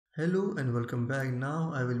Hello and welcome back.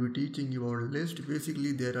 Now I will be teaching you about list.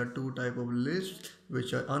 Basically there are two type of lists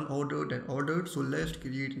which are unordered and ordered. So let's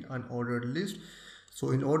create an unordered list. So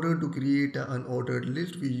in order to create an unordered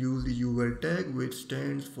list we use the UL tag which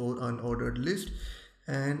stands for unordered list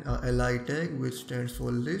and a li tag which stands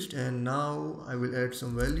for list. And now I will add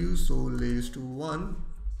some values. So list 1.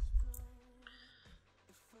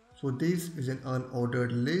 So this is an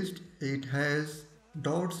unordered list. It has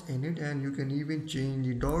dots in it and you can even change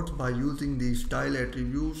the dots by using the style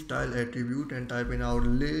attribute and typing out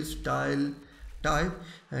list style type,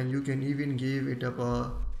 and you can even give it up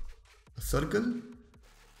a circle.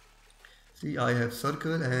 See, I have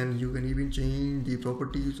circle, and you can even change the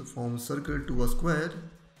properties from circle to a square.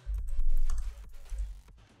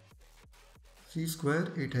 See,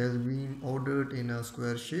 square, it has been ordered in a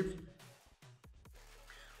square shape.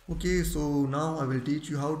 Okay, so now I will teach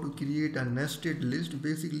you how to create a nested list.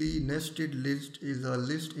 Basically, nested list is a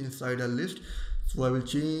list inside a list. So I will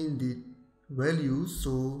change the values.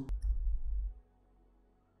 So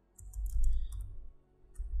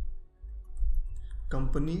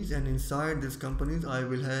companies, and inside this companies I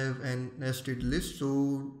will have an nested list.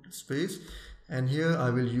 So space, and here I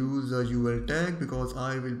will use a UL tag because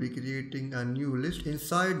I will be creating a new list.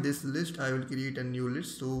 Inside this list I will create a new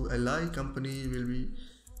list. So li company will be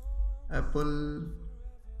Apple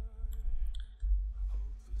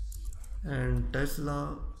and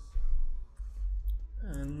Tesla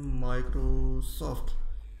and Microsoft.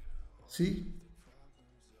 See,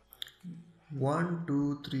 1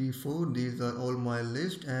 2 3 4, these are all my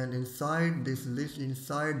list, and inside this list,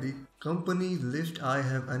 inside the company list, I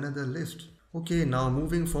have another list. Okay, now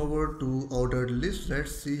moving forward to ordered list,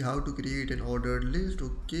 let's see how to create an ordered list.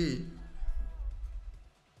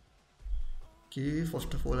 Okay,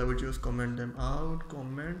 first of all I will just comment them out.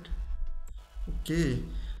 Okay,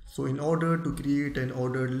 so in order to create an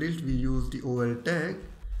ordered list we use the ol tag.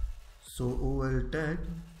 So ol tag,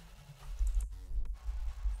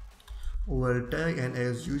 and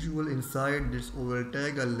as usual inside this ol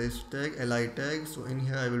tag a list tag, li tag. So in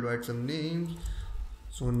here I will write some names.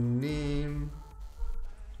 So name,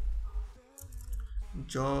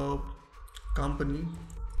 job, company.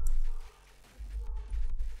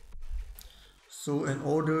 So an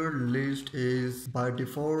ordered list is by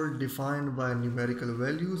default defined by numerical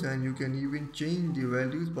values, and you can even change the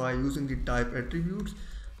values by using the type attributes.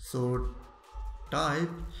 So type,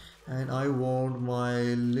 and I want my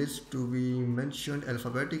list to be mentioned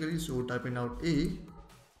alphabetically, so typing out A.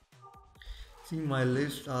 See, my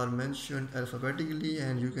lists are mentioned alphabetically,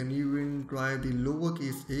 and you can even try the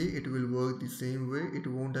lowercase a, it will work the same way, it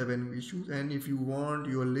won't have any issues. And if you want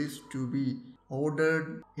your list to be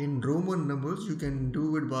ordered in Roman numbers, you can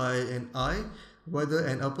do it by an I, whether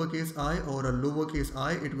an uppercase I or a lowercase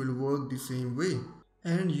I, it will work the same way.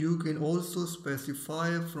 And you can also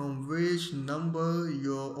specify from which number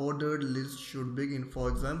your ordered list should begin. For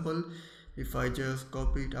example, if I just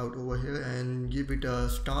copy it out over here and give it a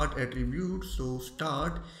start attribute, so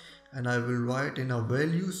start, and I will write in a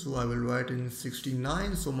value, so I will write in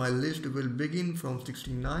 69, so my list will begin from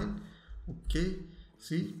 69. Okay,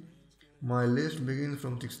 see, my list begins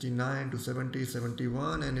from 69 to 70,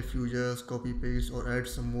 71, and if you just copy paste or add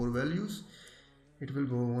some more values, it will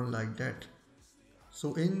go on like that.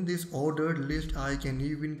 So in this ordered list I can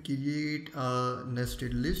even create a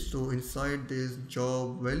nested list. So inside this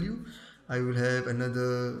job value I will have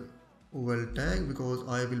another ol tag because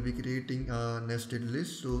I will be creating a nested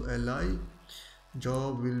list. So li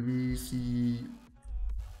job will be CEO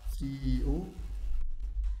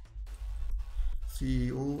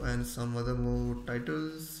and some other more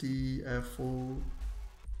titles, CFO,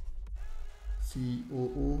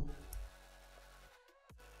 COO.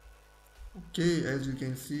 Okay, as you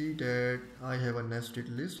can see that I have a nested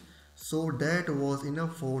list. So that was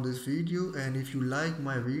enough for this video, and if you like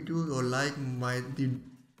my videos or like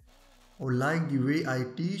the way I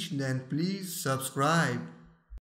teach, then please subscribe.